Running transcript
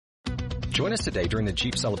Join us today during the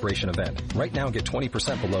Jeep Celebration event. Right now, get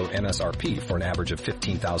 20% below MSRP for an average of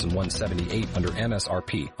 $15,178 under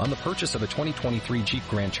MSRP on the purchase of a 2023 Jeep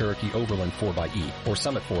Grand Cherokee Overland 4xE or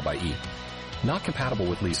Summit 4xE. Not compatible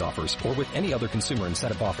with lease offers or with any other consumer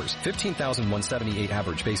incentive offers. $15,178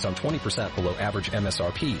 average based on 20% below average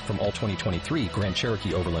MSRP from all 2023 Grand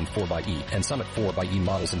Cherokee Overland 4xE and Summit 4xE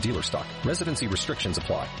models in dealer stock. Residency restrictions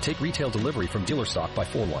apply. Take retail delivery from dealer stock by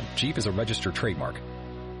 4/1. Jeep is a registered trademark.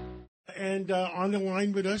 And on the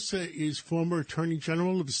line with us is former Attorney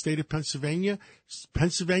General of the state of Pennsylvania.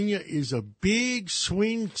 Pennsylvania is a big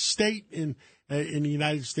swing state in the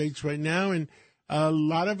United States right now, and a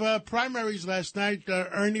lot of primaries last night.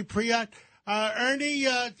 Ernie Priot. Ernie,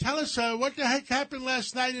 tell us what the heck happened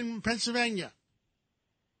last night in Pennsylvania?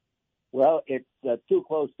 Well, it's too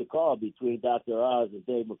close to call between Dr. Oz and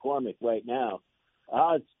Dave McCormick right now.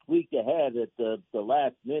 Oz squeaked ahead at the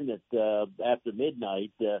last minute after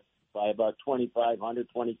midnight by about 2,500,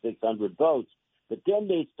 2,600 votes. But then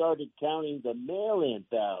they started counting the mail-in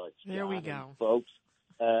ballots. There we go, folks.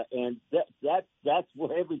 And that's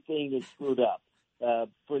where everything is screwed up.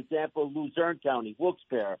 For example, Luzerne County,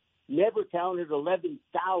 Wilkes-Barre, never counted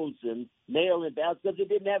 11,000 mail-in ballots because they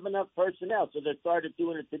didn't have enough personnel, so they started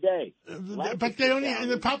doing it today. But they only, and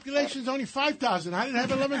the population is only 5,000. How did it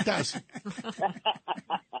have 11,000?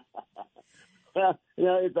 Well,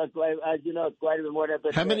 it's quite a bit more than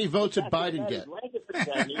that. How many votes did Biden get?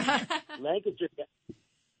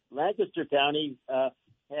 Lancaster County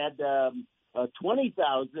had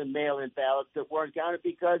 20,000 mail-in ballots that weren't counted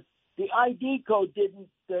because the ID code didn't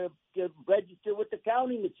register with the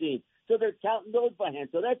counting machine. So they're counting those by hand.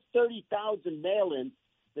 So that's 30,000 mail-ins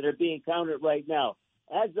that are being counted right now.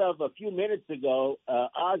 As of a few minutes ago,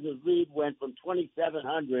 Oz's lead went from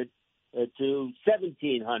 2,700 to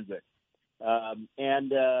 1,700.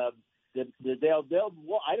 They'll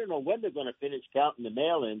I don't know when they're going to finish counting the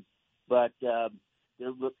mail-ins, but the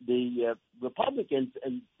Republicans,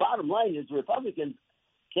 and bottom line is the Republicans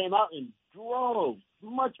came out in droves,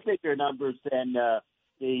 much bigger numbers than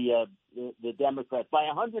the Democrats, by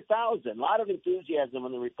 100,000. A lot of enthusiasm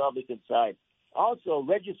on the Republican side. Also,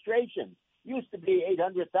 registration used to be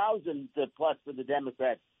 800,000 plus for the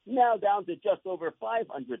Democrats, now down to just over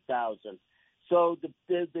 500,000. So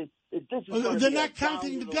this is they're not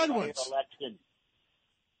counting the dead ones. Election.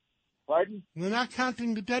 Pardon? They're not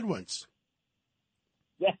counting the dead ones.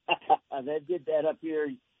 Yeah, they did that up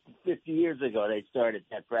here 50 years ago. They started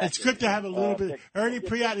that practice. It's good to have a little bit, Ernie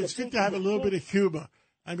Priot. It's good to have a little bit of humor.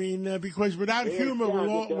 I mean, because without humor,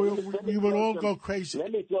 we would all go crazy.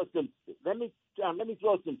 Let me throw some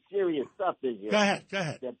serious stuff in here. Go ahead.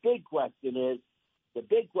 The big question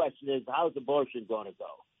is, how's abortion going to go?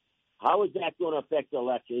 How is that going to affect the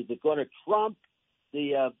election? Is it going to trump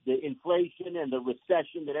the inflation and the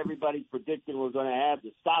recession that everybody's predicting we're going to have?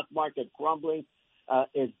 The stock market crumbling.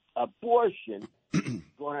 Is abortion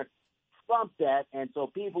going to trump that? And so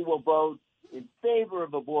people will vote in favor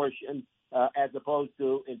of abortion as opposed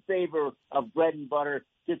to in favor of bread and butter,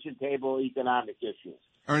 kitchen table economic issues.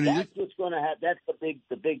 Ernie, that's what's going to happen. That's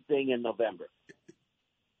the big thing in November.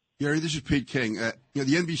 Gary, this is Pete King. The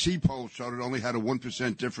NBC poll showed it only had a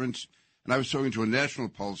 1% difference, and I was talking to a national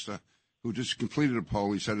pollster who just completed a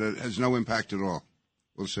poll. He said it has no impact at all.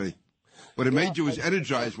 We'll see. What it may do is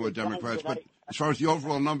energize more Democrats, but as far as the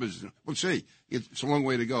overall numbers, we'll see. It's a long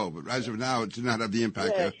way to go, but as of now, it did not have the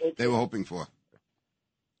impact they were hoping for.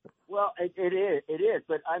 Well, it is,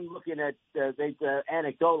 but I'm looking at the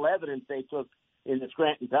anecdotal evidence they took in the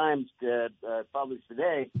Scranton Times published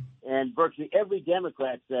today, and virtually every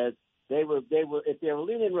Democrat says they were if they were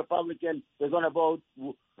leaning Republican, they're going to vote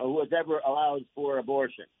whoever allows for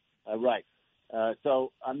abortion. Right.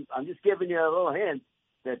 So I'm just giving you a little hint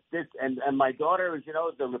that this and my daughter is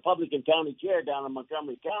the Republican county chair down in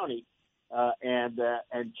Montgomery County, and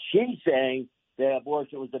she's saying that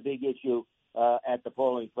abortion was a big issue at the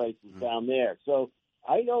polling places down there. So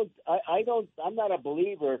I'm not a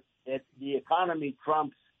believer that the economy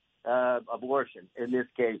trumps abortion in this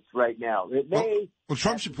case right now. It may. Well,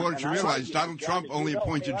 Trump supporters should realize Donald Trump only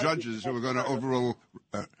appointed judges who are going to overrule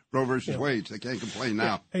Roe versus Wade. They can't complain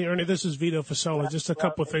now. Hey, Ernie, this is Vito Fasella. Just a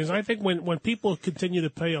couple of things. I think when people continue to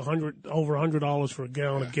pay over $100 for a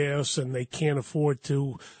gallon of gas and they can't afford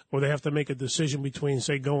to, or they have to make a decision between,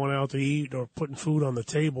 say, going out to eat or putting food on the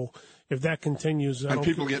table, if that continues, and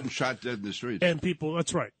people getting shot dead in the streets, and people,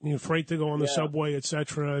 that's right, you're afraid to go on the subway,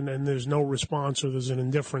 etc., and there's no response or there's an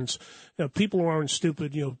indifference. People aren't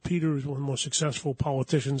stupid. Peter is one of the most successful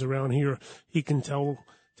politicians around here. He can tell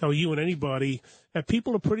tell you and anybody that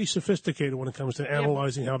people are pretty sophisticated when it comes to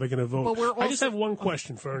analyzing how they're going to vote. I just have one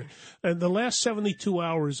question, Fernie. The last 72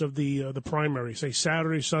 hours of the primary, say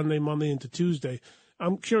Saturday, Sunday, Monday into Tuesday,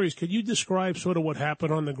 I'm curious, could you describe sort of what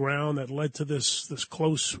happened on the ground that led to this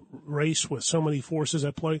close race with so many forces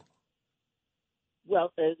at play?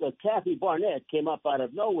 Well, Kathy Barnett came up out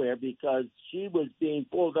of nowhere because she was being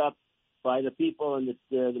pulled up by the people in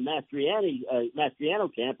the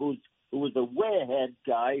Mastriano camp, who was a way-ahead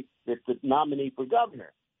guy that's the nominee for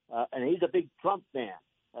governor. And he's a big Trump fan.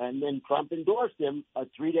 And then Trump endorsed him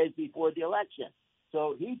 3 days before the election.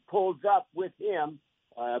 So he pulls up with him,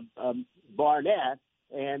 Barnett,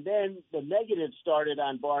 and then the negatives started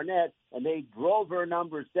on Barnett, and they drove her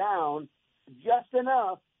numbers down just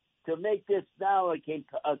enough to make this now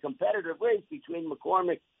a competitive race between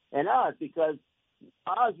McCormick and Oz, because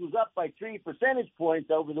Oz was up by 3 percentage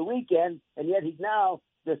points over the weekend, and yet he's now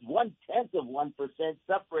just 0.1%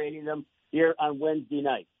 separating them here on Wednesday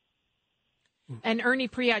night. And Ernie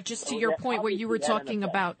Priat, just to your point, what you were talking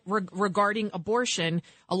about regarding abortion,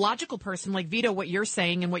 a logical person like Vito, what you're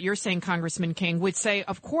saying and what you're saying, Congressman King, would say,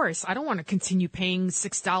 of course, I don't want to continue paying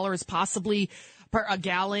 $6 possibly per a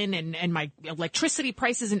gallon and my electricity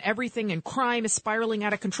prices and everything, and crime is spiraling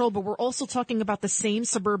out of control. But we're also talking about the same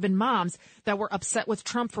suburban moms that were upset with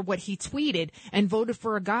Trump for what he tweeted and voted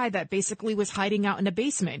for a guy that basically was hiding out in a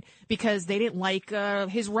basement because they didn't like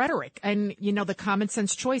his rhetoric. And, you know, the common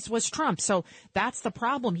sense choice was Trump. So that's the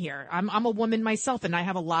problem here. I'm a woman myself, and I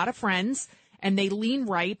have a lot of friends, and they lean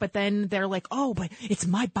right, but then they're like, oh, but it's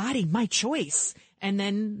my body, my choice. And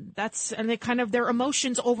then their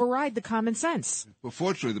emotions override the common sense. Well,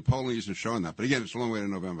 fortunately, the polling isn't showing that. But again, it's a long way to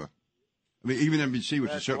November. I mean, even NBC,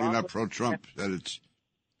 which is certainly not pro-Trump, that it's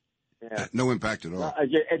no impact at all. As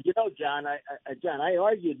you know, John, I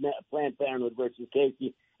argued Planned Parenthood versus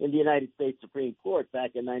Casey in the United States Supreme Court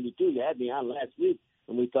back in '92. You had me on last week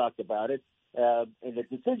when we talked about it. And the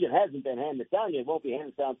decision hasn't been handed down yet. It won't be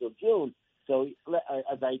handed down until June. So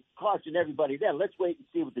as I cautioned everybody then, let's wait and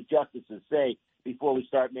see what the justices say before we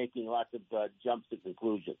start making lots of jumps to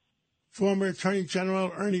conclusions. Former Attorney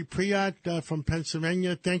General Ernie Priat from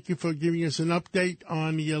Pennsylvania, thank you for giving us an update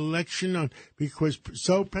on the election, because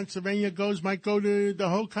so Pennsylvania might go to the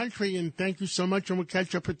whole country. And thank you so much, and we'll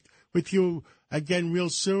catch up with you again real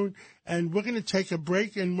soon. And we're going to take a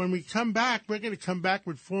break, and when we come back, we're going to come back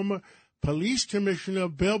with former Police Commissioner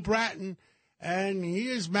Bill Bratton, and he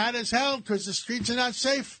is mad as hell because the streets are not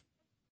safe.